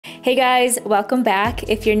Hey guys, welcome back.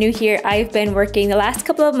 If you're new here, I've been working the last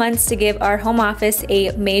couple of months to give our home office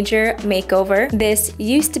a major makeover. This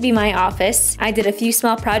used to be my office. I did a few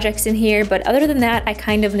small projects in here, but other than that, I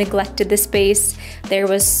kind of neglected the space. There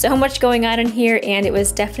was so much going on in here and it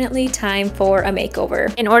was definitely time for a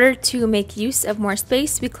makeover. In order to make use of more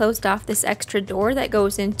space, we closed off this extra door that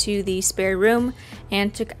goes into the spare room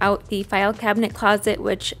and took out the file cabinet closet,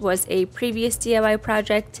 which was a previous DIY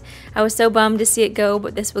project. I was so bummed to see it go,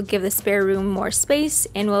 but this will give the spare room more space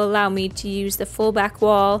and will allow me to use the full back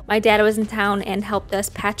wall. My dad was in town and helped us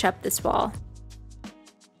patch up this wall.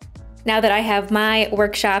 Now that I have my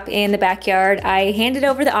workshop in the backyard, I handed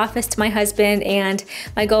over the office to my husband, and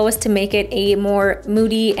my goal was to make it a more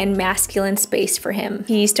moody and masculine space for him.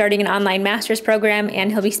 He's starting an online master's program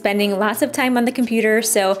and he'll be spending lots of time on the computer,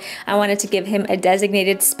 so I wanted to give him a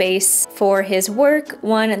designated space for his work,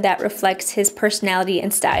 one that reflects his personality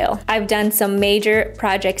and style. I've done some major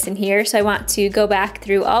projects in here, so I want to go back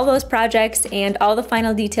through all those projects and all the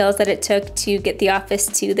final details that it took to get the office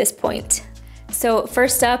to this point. So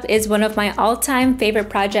first up is one of my all-time favorite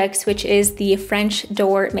projects, which is the French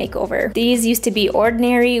door makeover. These used to be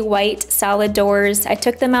ordinary white solid doors. I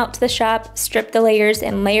took them out to the shop, stripped the layers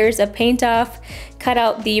and layers of paint off, cut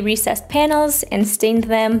out the recessed panels, and stained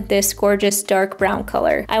them this gorgeous dark brown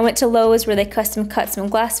color. I went to Lowe's where they custom cut some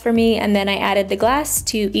glass for me, and then I added the glass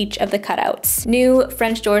to each of the cutouts. New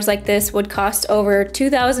French doors like this would cost over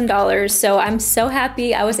 $2,000, so I'm so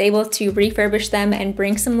happy I was able to refurbish them and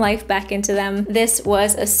bring some life back into them. This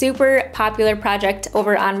was a super popular project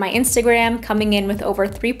over on my Instagram, coming in with over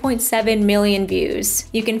 3.7 million views.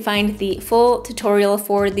 You can find the full tutorial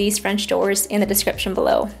for these French doors in the description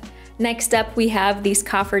below. Next up, we have these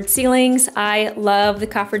coffered ceilings. I love the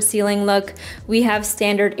coffered ceiling look. We have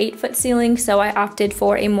standard 8-foot ceilings, so I opted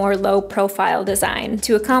for a more low profile design.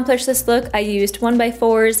 To accomplish this look, I used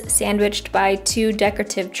 1x4s sandwiched by 2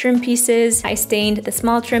 decorative trim pieces. I stained the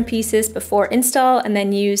small trim pieces before install and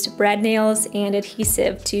then used brad nails and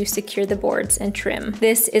adhesive to secure the boards and trim.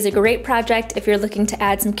 This is a great project if you're looking to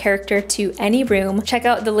add some character to any room. Check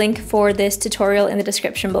out the link for this tutorial in the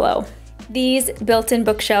description below. These built-in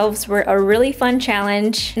bookshelves were a really fun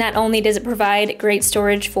challenge. Not only does it provide great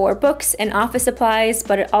storage for books and office supplies,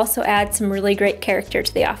 but it also adds some really great character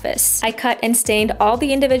to the office. I cut and stained all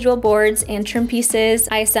the individual boards and trim pieces.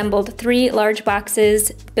 I assembled 3 large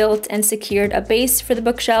boxes, built and secured a base for the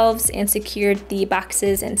bookshelves, and secured the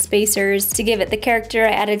boxes and spacers. To give it the character,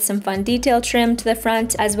 I added some fun detail trim to the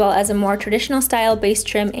front, as well as a more traditional style base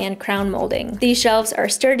trim and crown molding. These shelves are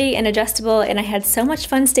sturdy and adjustable, and I had so much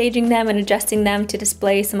fun staging them and adjusting them to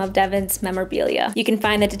display some of Devon's memorabilia. You can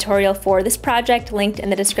find the tutorial for this project linked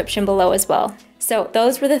in the description below as well. So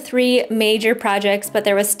those were the 3 major projects, but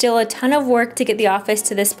there was still a ton of work to get the office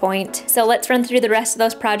to this point. So let's run through the rest of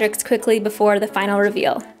those projects quickly before the final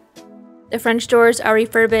reveal. The French doors are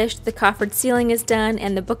refurbished, the coffered ceiling is done,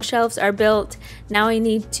 and the bookshelves are built. Now I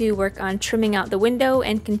need to work on trimming out the window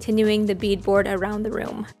and continuing the beadboard around the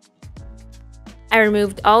room. I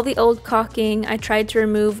removed all the old caulking. I tried to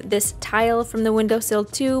remove this tile from the windowsill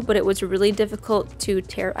too, but it was really difficult to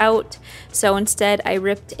tear out. So instead I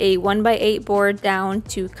ripped a 1x8 board down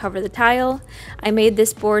to cover the tile. I made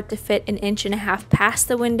this board to fit 1.5 inches past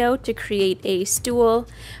the window to create a stool.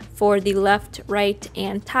 For the left, right,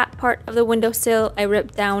 and top part of the windowsill, I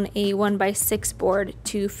ripped down a 1x6 board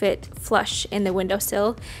to fit flush in the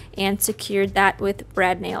windowsill and secured that with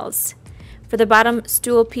brad nails. For the bottom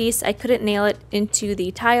stool piece, I couldn't nail it into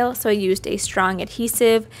the tile, so I used a strong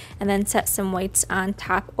adhesive and then set some weights on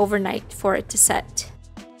top overnight for it to set.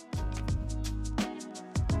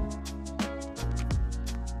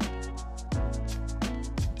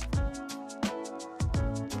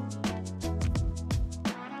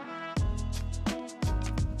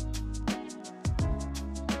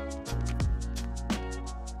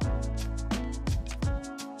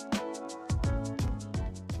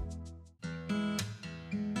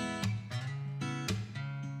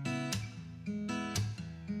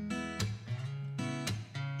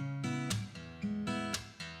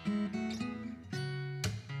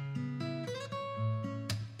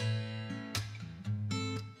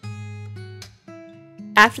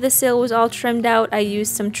 After the sill was all trimmed out, I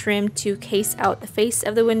used some trim to case out the face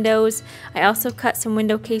of the windows. I also cut some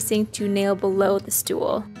window casing to nail below the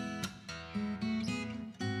stool.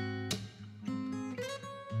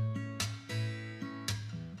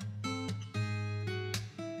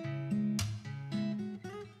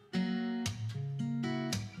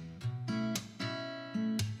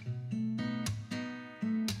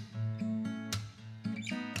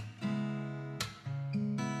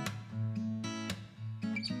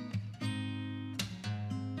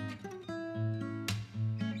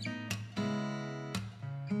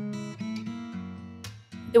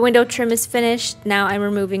 The window trim is finished. Now I'm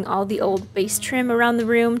removing all the old base trim around the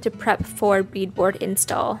room to prep for beadboard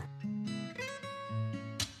install.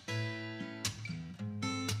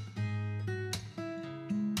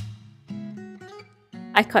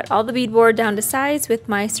 I cut all the beadboard down to size with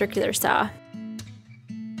my circular saw.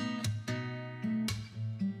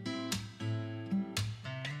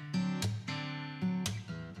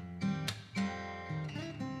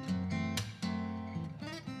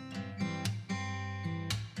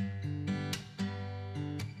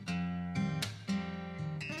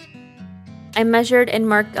 I measured and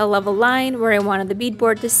marked a level line where I wanted the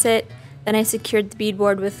beadboard to sit, then I secured the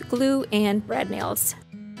beadboard with glue and brad nails.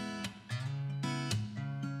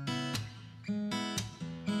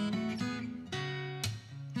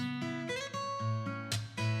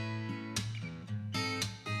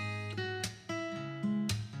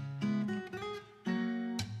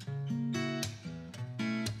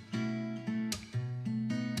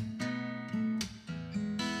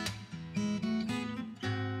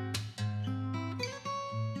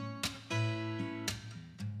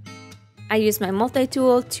 I use my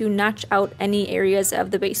multi-tool to notch out any areas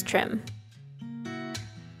of the base trim.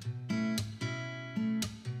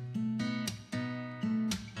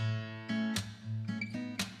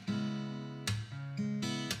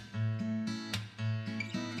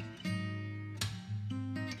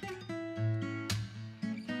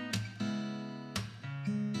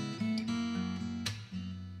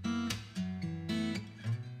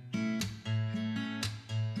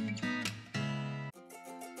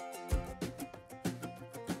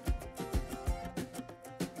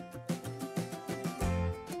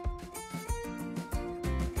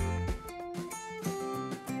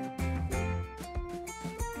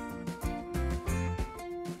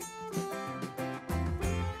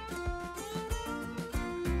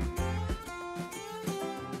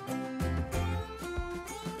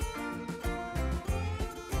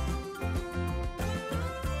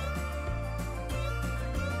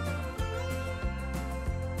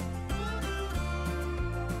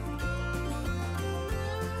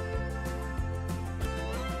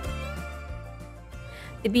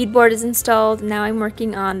 The beadboard is installed. Now I'm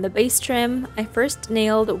working on the base trim. I first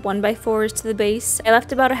nailed 1x4s to the base. I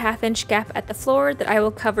left about a 1/2 inch gap at the floor that I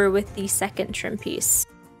will cover with the second trim piece.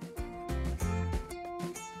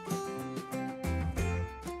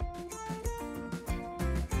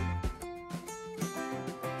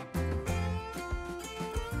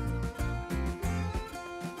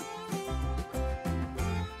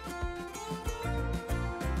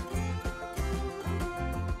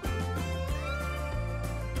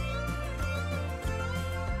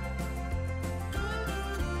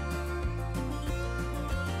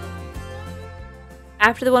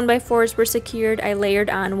 After the 1x4s were secured, I layered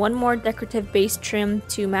on one more decorative base trim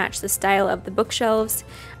to match the style of the bookshelves.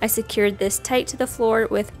 I secured this tight to the floor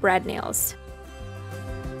with brad nails.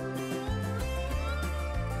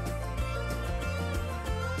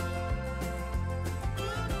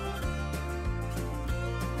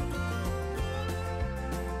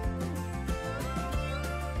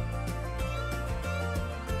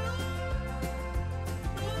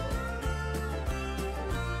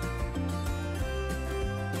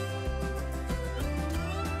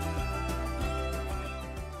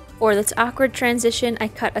 For this awkward transition, I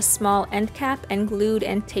cut a small end cap and glued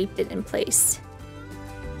and taped it in place.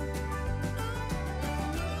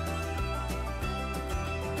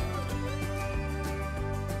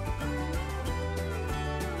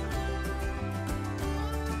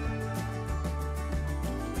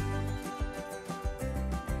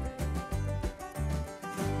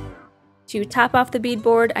 To top off the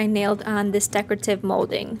beadboard, I nailed on this decorative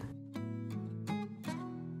molding.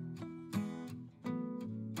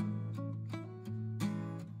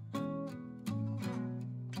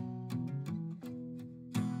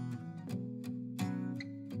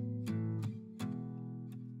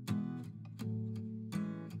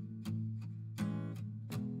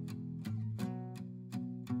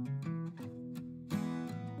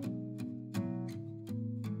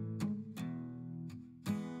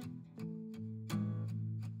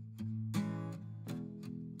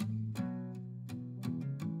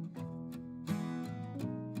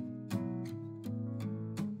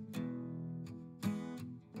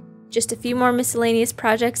 Just a few more miscellaneous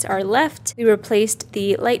projects are left. We replaced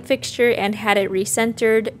the light fixture and had it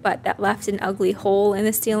recentered, but that left an ugly hole in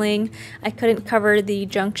the ceiling. I couldn't cover the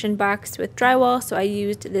junction box with drywall, so I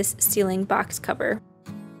used this ceiling box cover.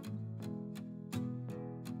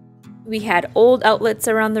 We had old outlets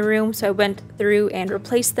around the room, so I went through and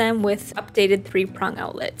replaced them with updated 3-prong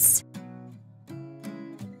outlets.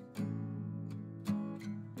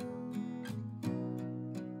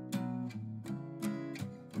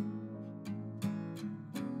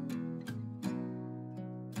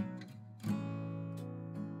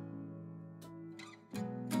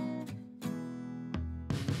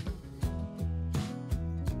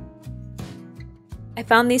 I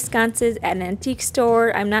found these sconces at an antique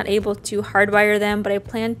store. I'm not able to hardwire them, but I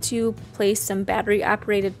plan to place some battery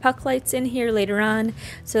operated puck lights in here later on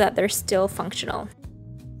so that they're still functional.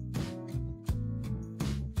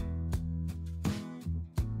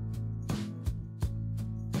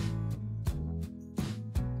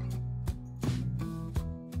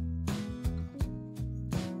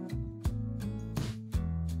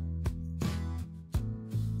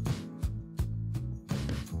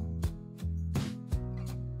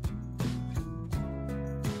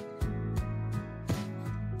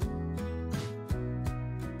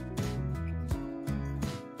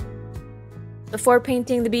 Before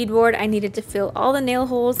painting the beadboard, I needed to fill all the nail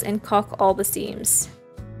holes and caulk all the seams.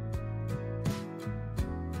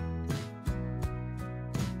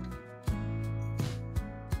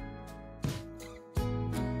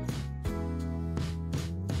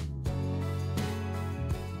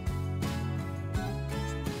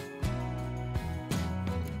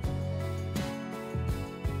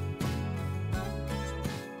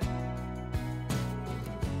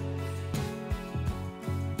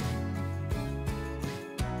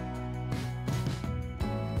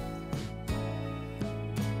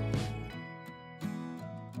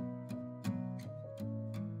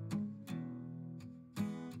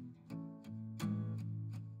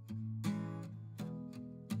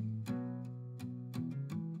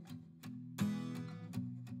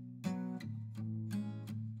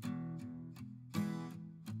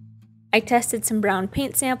 I tested some brown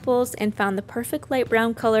paint samples and found the perfect light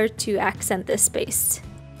brown color to accent this space.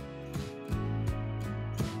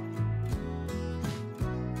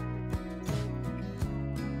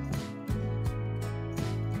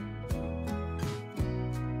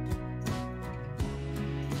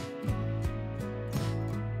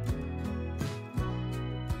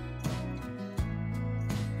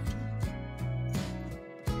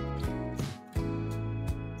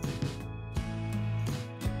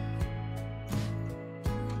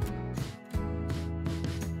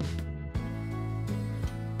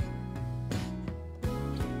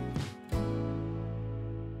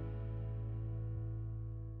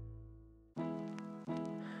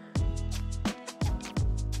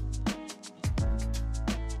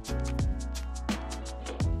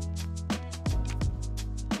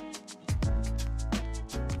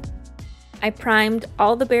 I primed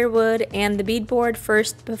all the bare wood and the beadboard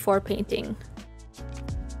first before painting.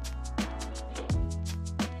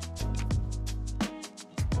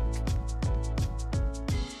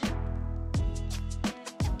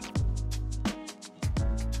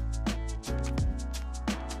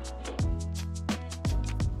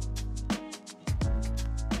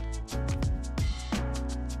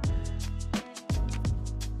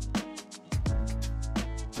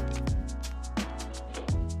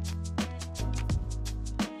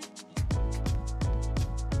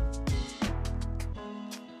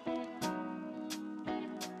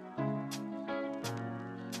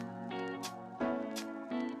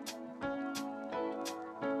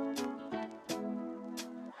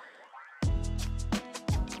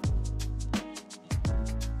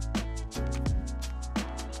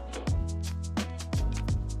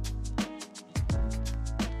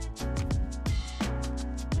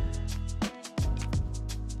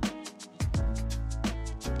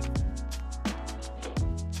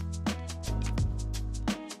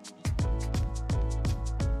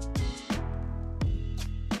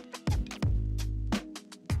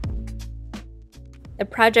 The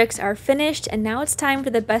projects are finished, and now it's time for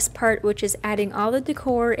the best part, which is adding all the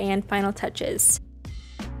decor and final touches.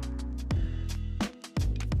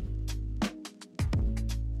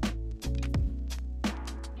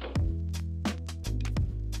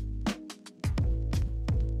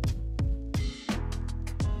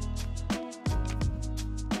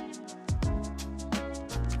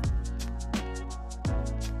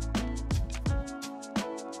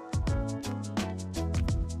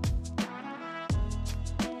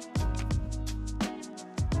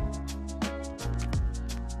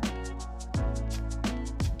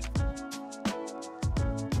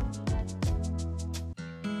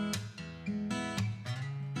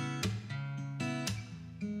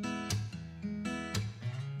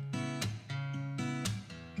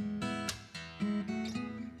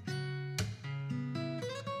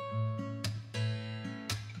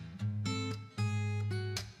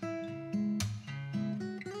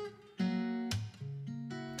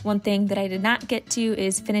 One thing that I did not get to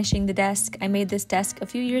is finishing the desk. I made this desk a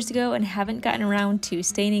few years ago and haven't gotten around to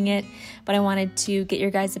staining it, but I wanted to get your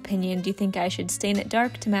guys' opinion. Do you think I should stain it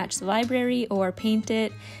dark to match the library or paint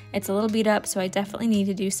it? It's a little beat up, so I definitely need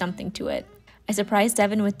to do something to it. I surprised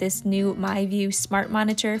Devin with this new MyView smart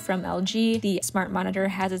monitor from LG. The smart monitor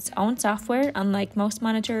has its own software, unlike most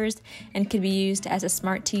monitors, and can be used as a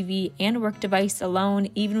smart TV and work device alone,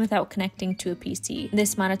 even without connecting to a PC.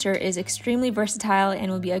 This monitor is extremely versatile and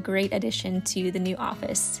will be a great addition to the new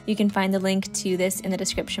office. You can find the link to this in the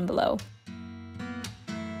description below.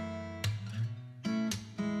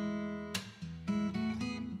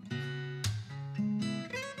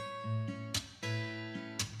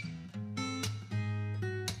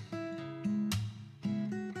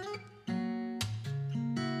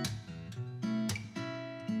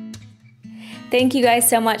 Thank you guys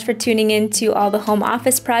so much for tuning in to all the home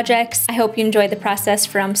office projects. I hope you enjoyed the process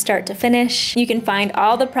from start to finish. You can find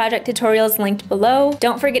all the project tutorials linked below.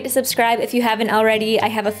 Don't forget to subscribe if you haven't already. I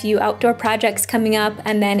have a few outdoor projects coming up,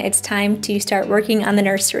 and then it's time to start working on the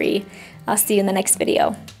nursery. I'll see you in the next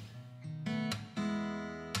video.